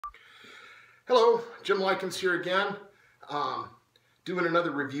Hello, Jim Likens here again, doing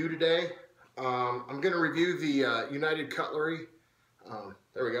another review today. I'm going to review the United Cutlery,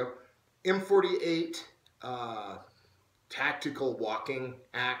 there we go, M48 tactical walking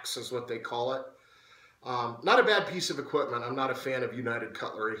axe is what they call it. Not a bad piece of equipment. I'm not a fan of United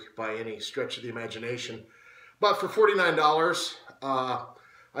Cutlery by any stretch of the imagination, but for $49, I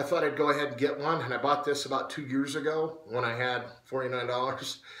thought I'd go ahead and get one, and I bought this about 2 years ago when I had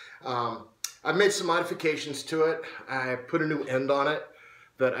 $49. I've made some modifications to it. I put a new end on it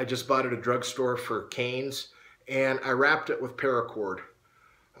that I just bought at a drugstore for canes, and I wrapped it with paracord.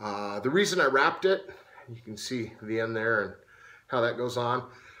 The reason I wrapped it, you can see the end there and how that goes on.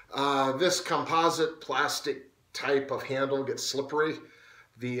 This composite plastic type of handle gets slippery.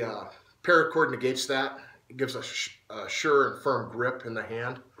 The paracord negates that. It gives a sure and firm grip in the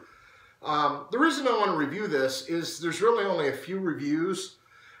hand. The reason I want to review this is there's really only a few reviews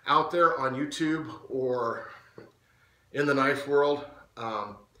out there on YouTube or in the knife world.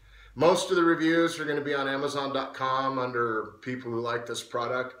 Most of the reviews are going to be on Amazon.com under people who like this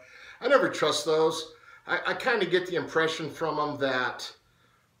product. I never trust those. I kind of get the impression from them that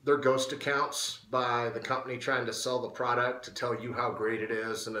they're ghost accounts by the company trying to sell the product to tell you how great it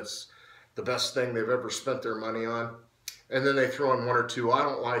is and it's the best thing they've ever spent their money on. And then they throw in one or two, I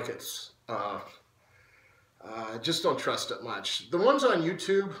don't like it. Just don't trust it much. The ones on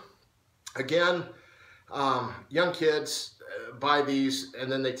YouTube, again, young kids buy these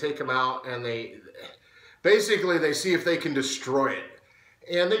and then they take them out and they see if they can destroy it.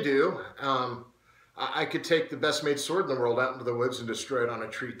 And they do. I could take the best made sword in the world out into the woods and destroy it on a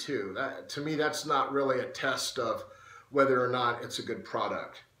tree too. To me, that's not really a test of whether or not it's a good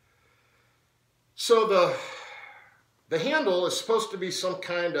product. So the handle is supposed to be some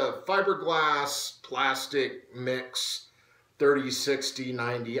kind of fiberglass, plastic mix, 30, 60,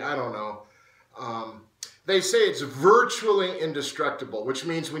 90, I don't know. They say it's virtually indestructible, which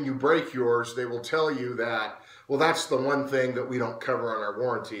means when you break yours, they will tell you that, well, that's the one thing that we don't cover on our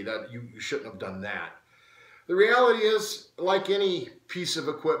warranty, that you shouldn't have done that. The reality is, like any piece of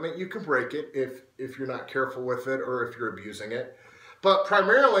equipment, you can break it if you're not careful with it or if you're abusing it. But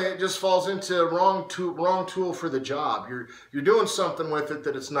primarily, it just falls into wrong tool for the job. You're doing something with it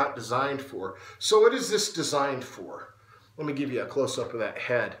that it's not designed for. So what is this designed for? Let me give you a close-up of that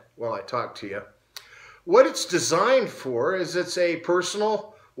head while I talk to you. What it's designed for is it's a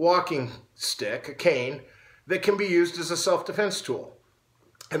personal walking stick, a cane, that can be used as a self-defense tool.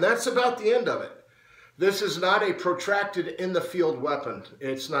 And that's about the end of it. This is not a protracted in-the-field weapon.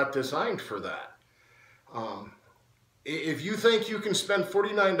 It's not designed for that. If you think you can spend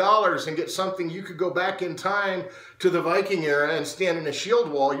 $49 and get something you could go back in time to the Viking era and stand in a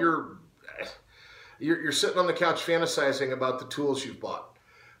shield wall, you're sitting on the couch fantasizing about the tools you've bought.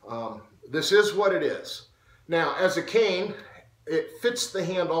 This is what it is. Now, as a cane, it fits the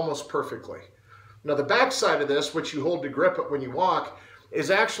hand almost perfectly. Now, the back side of this, which you hold to grip it when you walk, is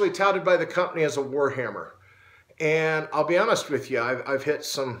actually touted by the company as a war hammer. And I'll be honest with you, I've hit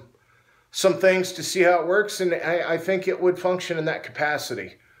some things to see how it works, and I think it would function in that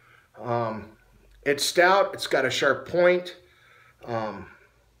capacity. It's stout, it's got a sharp point.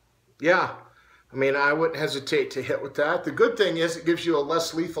 Yeah, I mean, I wouldn't hesitate to hit with that. The good thing is it gives you a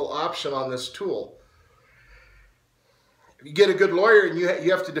less lethal option on this tool. If you get a good lawyer and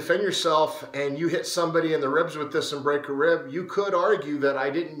you have to defend yourself and you hit somebody in the ribs with this and break a rib, you could argue that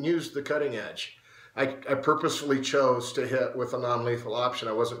I didn't use the cutting edge. I purposefully chose to hit with a non-lethal option.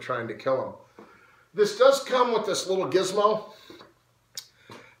 I wasn't trying to kill him. This does come with this little gizmo.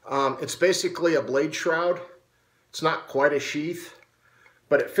 It's basically a blade shroud. It's not quite a sheath,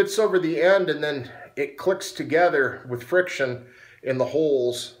 but it fits over the end and then it clicks together with friction in the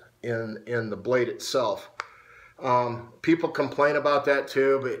holes in the blade itself. People complain about that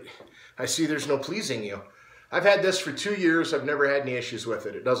too, but I see there's no pleasing you. I've had this for 2 years. I've never had any issues with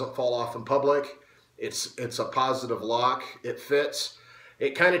it. It doesn't fall off in public. It's a positive lock. It fits.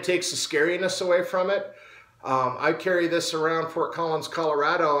 It kind of takes the scariness away from it. I carry this around Fort Collins,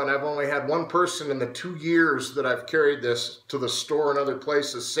 Colorado, and I've only had one person in the 2 years that I've carried this to the store and other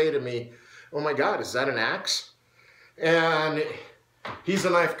places say to me, "Oh my God, is that an axe?" And he's a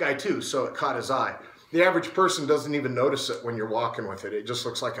knife guy too, so it caught his eye. The average person doesn't even notice it when you're walking with it. It just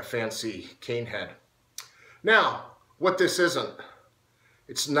looks like a fancy cane head. Now, what this isn't,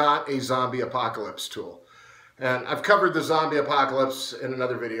 it's not a zombie apocalypse tool. And I've covered the zombie apocalypse in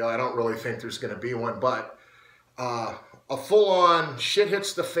another video. I don't really think there's going to be one, but a full-on shit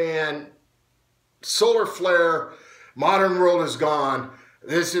hits the fan, solar flare, modern world is gone.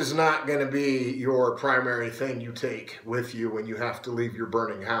 This is not going to be your primary thing you take with you when you have to leave your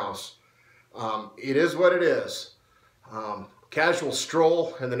burning house. It is what it is. Casual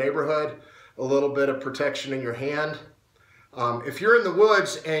stroll in the neighborhood, a little bit of protection in your hand. If you're in the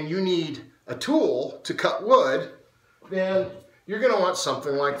woods and you need a tool to cut wood, then you're going to want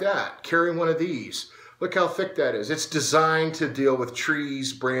something like that. Carry one of these. Look how thick that is. It's designed to deal with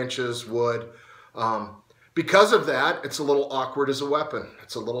trees, branches, wood. Because of that, it's a little awkward as a weapon.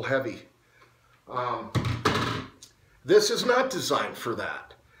 It's a little heavy. This is not designed for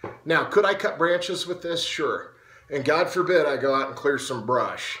that. Now, could I cut branches with this? Sure. And God forbid I go out and clear some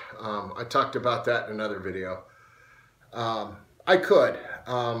brush. I talked about that in another video. I could.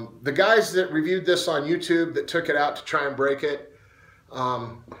 The guys that reviewed this on YouTube that took it out to try and break it,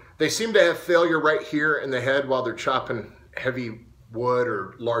 they seem to have failure right here in the head while they're chopping heavy wood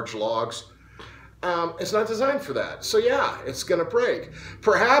or large logs. It's not designed for that. So yeah, it's going to break.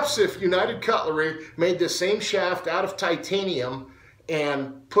 Perhaps if United Cutlery made this same shaft out of titanium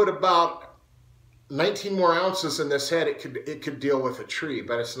and put about 19 more ounces in this head, it could deal with a tree,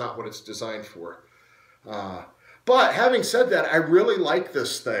 but it's not what it's designed for. But having said that, I really like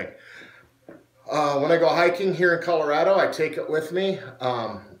this thing. When I go hiking here in Colorado, I take it with me.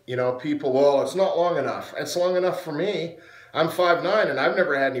 You know, people, well, it's not long enough. It's long enough for me. I'm 5'9", and I've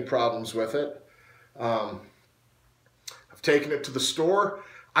never had any problems with it. I've taken it to the store.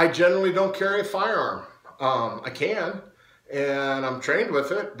 I generally don't carry a firearm. I can, and I'm trained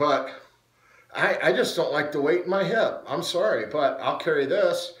with it, but I just don't like the weight in my hip. I'm sorry, but I'll carry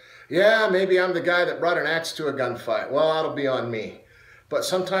this. Yeah, maybe I'm the guy that brought an axe to a gunfight. Well, that'll be on me. But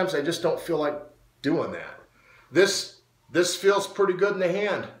sometimes I just don't feel like doing that. This feels pretty good in the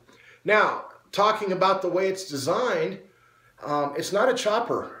hand. Now, talking about the way it's designed, it's not a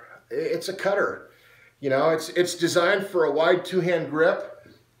chopper. It's a cutter. You know, it's designed for a wide two-hand grip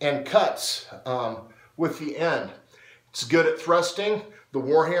and cuts with the end. It's good at thrusting. The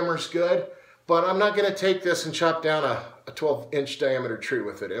Warhammer's good. But I'm not going to take this and chop down a 12-inch diameter tree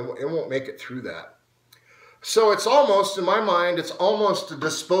with it. It won't make it through that. So it's almost, in my mind, it's almost a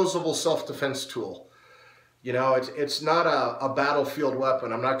disposable self-defense tool. You know, it's not a battlefield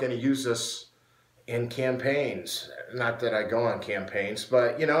weapon. I'm not going to use this in campaigns. Not that I go on campaigns,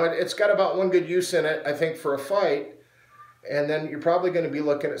 but, you know, it's got about one good use in it, I think, for a fight. And then you're probably going to be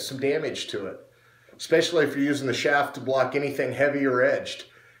looking at some damage to it, especially if you're using the shaft to block anything heavy or edged.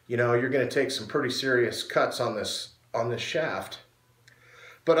 You know, you're going to take some pretty serious cuts on this shaft.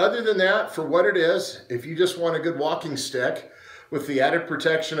 But other than that, for what it is, if you just want a good walking stick with the added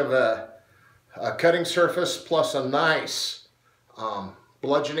protection of a cutting surface plus a nice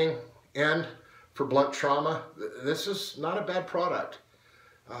bludgeoning end for blunt trauma, this is not a bad product.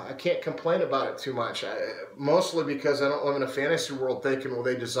 I can't complain about it too much, mostly because I don't live in a fantasy world thinking, well,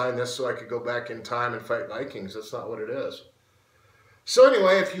 they designed this so I could go back in time and fight Vikings. That's not what it is. So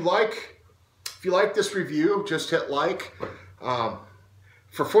anyway, if you like this review, just hit like.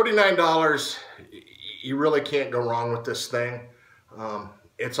 For $49, you really can't go wrong with this thing.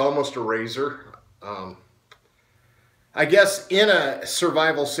 It's almost a razor. I guess in a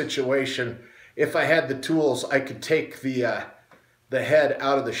survival situation, if I had the tools, I could take the head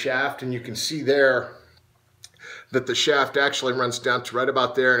out of the shaft, and you can see there that the shaft actually runs down to right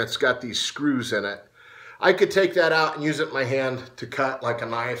about there, and it's got these screws in it. I could take that out and use it in my hand to cut like a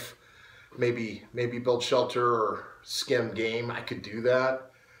knife, maybe build shelter or skim game. I could do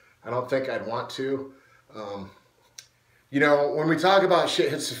that. I don't think I'd want to. You know, when we talk about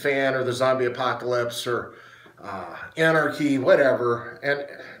shit hits the fan or the zombie apocalypse or anarchy, whatever, and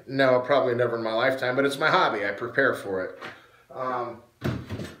no, probably never in my lifetime, but it's my hobby. I prepare for it.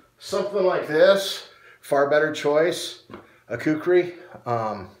 Something like this, far better choice, a kukri.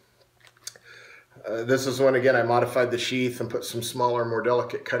 This is one, again, I modified the sheath and put some smaller, more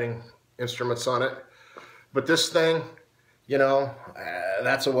delicate cutting instruments on it. But this thing, you know,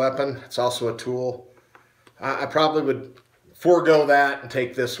 that's a weapon. It's also a tool. I probably would forego that and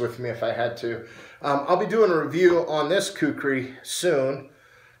take this with me if I had to. I'll be doing a review on this kukri soon.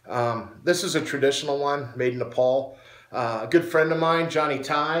 This is a traditional one made in Nepal. A good friend of mine, Johnny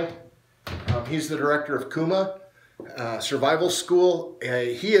Tai, he's the director of Kuma Survival School.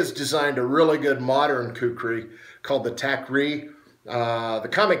 He has designed a really good modern kukri called the Takri. The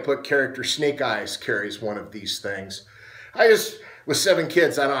comic book character Snake Eyes carries one of these things. With 7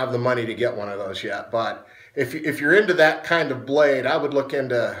 kids, I don't have the money to get one of those yet, but if you're into that kind of blade, I would look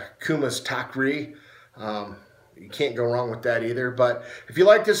into Kuma's Takri. You can't go wrong with that either. But if you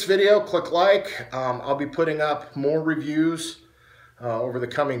like this video, click like. I'll be putting up more reviews over the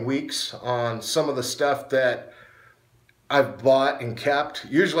coming weeks on some of the stuff that I've bought and kept.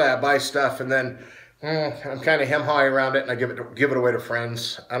 Usually I buy stuff and then I'm kind of hem-high around it, and I give it away to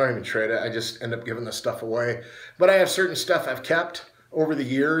friends. I don't even trade it. I just end up giving the stuff away. But I have certain stuff I've kept over the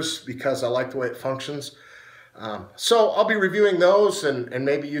years because I like the way it functions. So I'll be reviewing those, and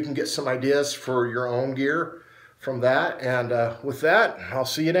maybe you can get some ideas for your own gear from that. And with that, I'll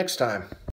see you next time.